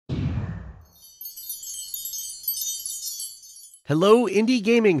Hello, indie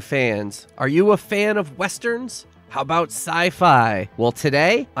gaming fans. Are you a fan of westerns? How about sci-fi? Well,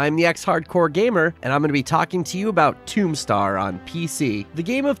 today, I'm the ex-hardcore gamer, and I'm going to be talking to you about TombStar on PC. The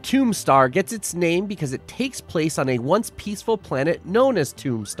game of TombStar gets its name because it takes place on a once peaceful planet known as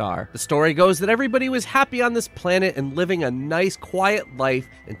TombStar. The story goes that everybody was happy on this planet and living a nice, quiet life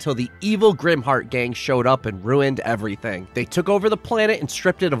until the evil Grimheart Gang showed up and ruined everything. They took over the planet and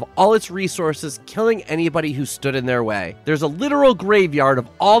stripped it of all its resources, killing anybody who stood in their way. There's a literal graveyard of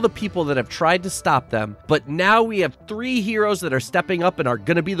all the people that have tried to stop them, but now we have 3 heroes that are stepping up and are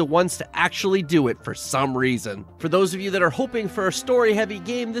going to be the ones to actually do it for some reason. For those of you that are hoping for a story-heavy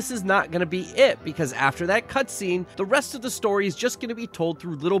game, this is not going to be it, because after that cutscene, the rest of the story is just going to be told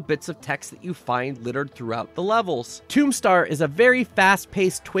through little bits of text that you find littered throughout the levels. TombStar is a very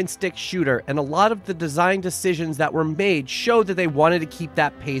fast-paced twin-stick shooter, and a lot of the design decisions that were made show that they wanted to keep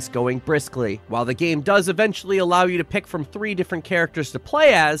that pace going briskly. While the game does eventually allow you to pick from 3 different characters to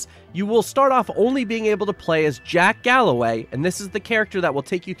play as, you will start off only being able to play as Jack Galloway, and this is the character that will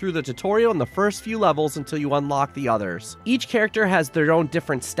take you through the tutorial in the first few levels until you unlock the others. Each character has their own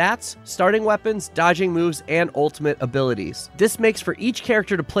different stats, starting weapons, dodging moves, and ultimate abilities. This makes for each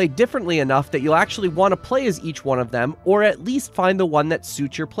character to play differently enough that you'll actually want to play as each one of them, or at least find the one that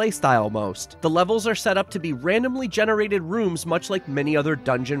suits your playstyle most. The levels are set up to be randomly generated rooms, much like many other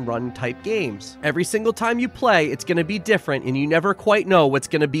dungeon run type games. Every single time you play, it's going to be different, and you never quite know what's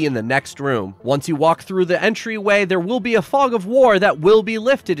going to be in the next room. Once you walk through the entryway, there will be a fog of war that will be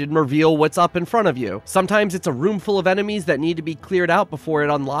lifted and reveal what's up in front of you. Sometimes it's a room full of enemies that need to be cleared out before it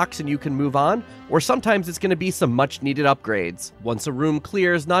unlocks and you can move on, or sometimes it's going to be some much needed upgrades. Once a room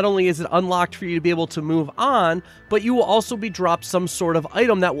clears, not only is it unlocked for you to be able to move on, but you will also be dropped some sort of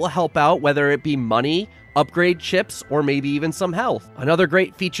item that will help out, whether it be money, upgrade chips, or maybe even some health. Another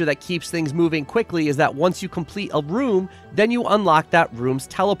great feature that keeps things moving quickly is that once you complete a room, then you unlock that room's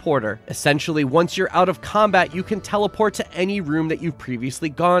teleporter. Essentially, once you're out of combat, you can teleport to any room that you've previously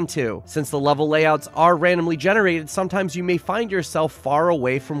gone to. Since the level layouts are randomly generated, sometimes you may find yourself far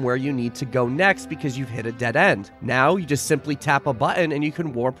away from where you need to go next because you've hit a dead end. Now, you just simply tap a button and you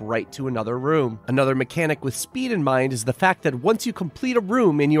can warp right to another room. Another mechanic with speed in mind is the fact that once you complete a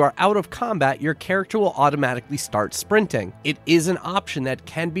room and you are out of combat, your character will automatically start sprinting. It is an option that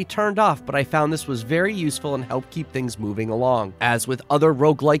can be turned off, but I found this was very useful and helped keep things moving along. As with other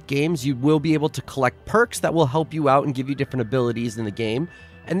roguelike games, you will be able to collect perks that will help you out and give you different abilities in the game,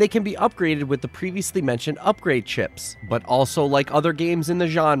 and they can be upgraded with the previously mentioned upgrade chips. But also, like other games in the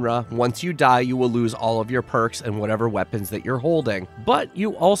genre, once you die, you will lose all of your perks and whatever weapons that you're holding. But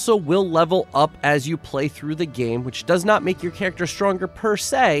you also will level up as you play through the game, which does not make your character stronger per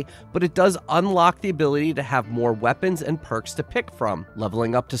se, but it does unlock the ability to have more weapons and perks to pick from.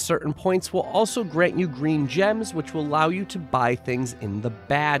 Leveling up to certain points will also grant you green gems, which will allow you to buy things in the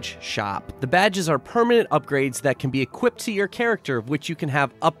badge shop. The badges are permanent upgrades that can be equipped to your character, of which you can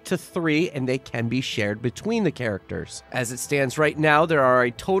have up to 3, and they can be shared between the characters. As it stands right now, there are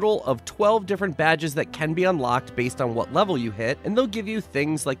a total of 12 different badges that can be unlocked based on what level you hit, and they'll give you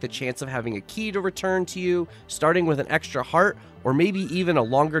things like the chance of having a key to return to you, starting with an extra heart, or maybe even a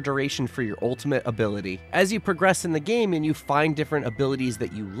longer duration for your ultimate ability. As you progress in the game and you find different abilities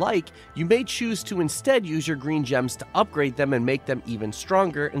that you like, you may choose to instead use your green gems to upgrade them and make them even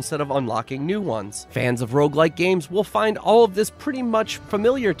stronger instead of unlocking new ones. Fans of roguelike games will find all of this pretty much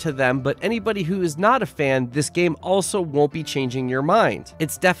familiar to them, but anybody who is not a fan, this game also won't be changing your mind.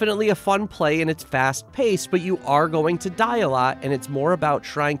 It's definitely a fun play and it's fast paced, but you are going to die a lot, and it's more about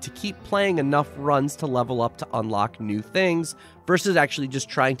trying to keep playing enough runs to level up to unlock new things, versus actually just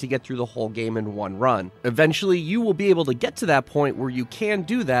trying to get through the whole game in one run. Eventually, you will be able to get to that point where you can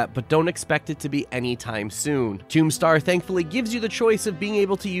do that, but don't expect it to be anytime soon. TombStar thankfully gives you the choice of being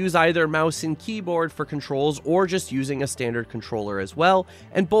able to use either mouse and keyboard for controls or just using a standard controller as well,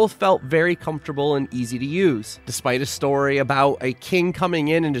 and both felt very comfortable and easy to use. Despite a story about a king coming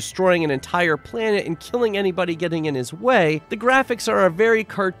in and destroying an entire planet and killing anybody getting in his way, the graphics are a very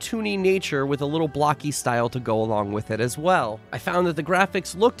cartoony nature with a little blocky style to go along with it as well. I found that the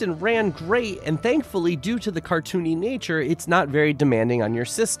graphics looked and ran great, and thankfully, due to the cartoony nature, it's not very demanding on your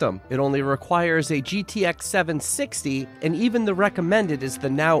system. It only requires a GTX 760, and even the recommended is the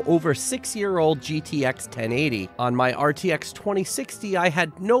now over 6-year-old GTX 1080. On my RTX 2060, I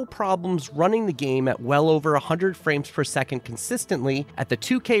had no problems running the game at well over 100 frames per second consistently at the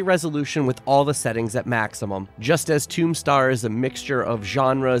 2K resolution with all the settings at maximum. Just as TombStar is a mixture of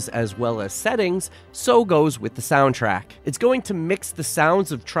genres as well as settings, so goes with the soundtrack. It's going to mix the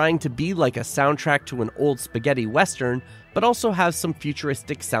sounds of trying to be like a soundtrack to an old spaghetti western, but also has some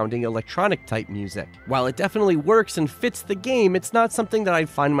futuristic sounding electronic type music. While it definitely works and fits the game, it's not something that I'd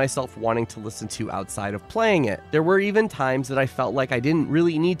find myself wanting to listen to outside of playing it. There were even times that I felt like I didn't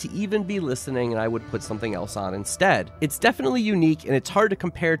really need to even be listening and I would put something else on instead. It's definitely unique and it's hard to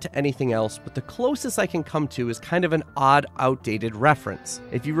compare to anything else, but the closest I can come to is kind of an odd, outdated reference.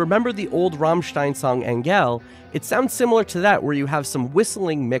 If you remember the old Rammstein song Engel, it sounds similar to that, where you have some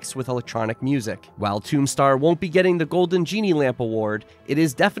whistling mixed with electronic music. While TombStar won't be getting the Golden Genie Lamp Award, it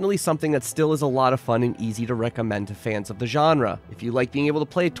is definitely something that still is a lot of fun and easy to recommend to fans of the genre. If you like being able to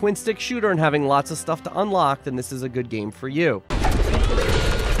play a twin-stick shooter and having lots of stuff to unlock, then this is a good game for you.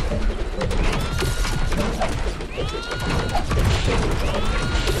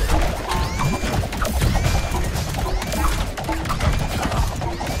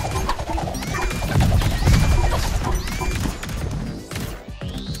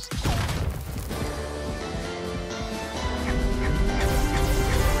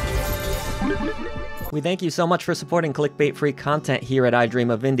 We thank you so much for supporting clickbait-free content here at I Dream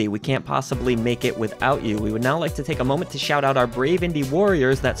of Indie. We can't possibly make it without you. We would now like to take a moment to shout out our brave indie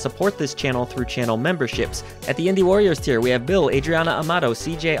warriors that support this channel through channel memberships. At the Indie Warriors tier, we have Bill, Adriana Amato,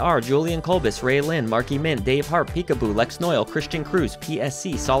 CJR, Julian Kolbis, Ray Lynn, Marky Min, Dave Hart, Peekaboo, Lex Noyle, Christian Cruz,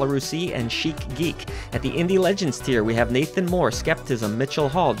 PSC, Solaru C, and Chic Geek. At the Indie Legends tier, we have Nathan Moore, Skeptism, Mitchell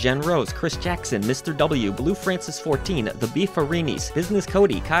Hall, Jen Rose, Chris Jackson, Mr. W, Blue Francis 14, The Beefarinis, Business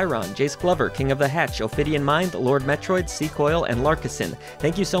Cody, Chiron, Jace Glover, King of the Hatch, Ophidian Mind, Lord Metroid, Seacoil, and Larkison.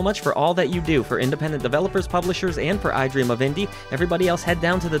 Thank you so much for all that you do for independent developers, publishers, and for I Dream of Indie. Everybody else head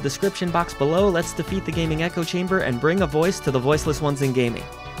down to the description box below. Let's defeat the gaming echo chamber and bring a voice to the voiceless ones in gaming.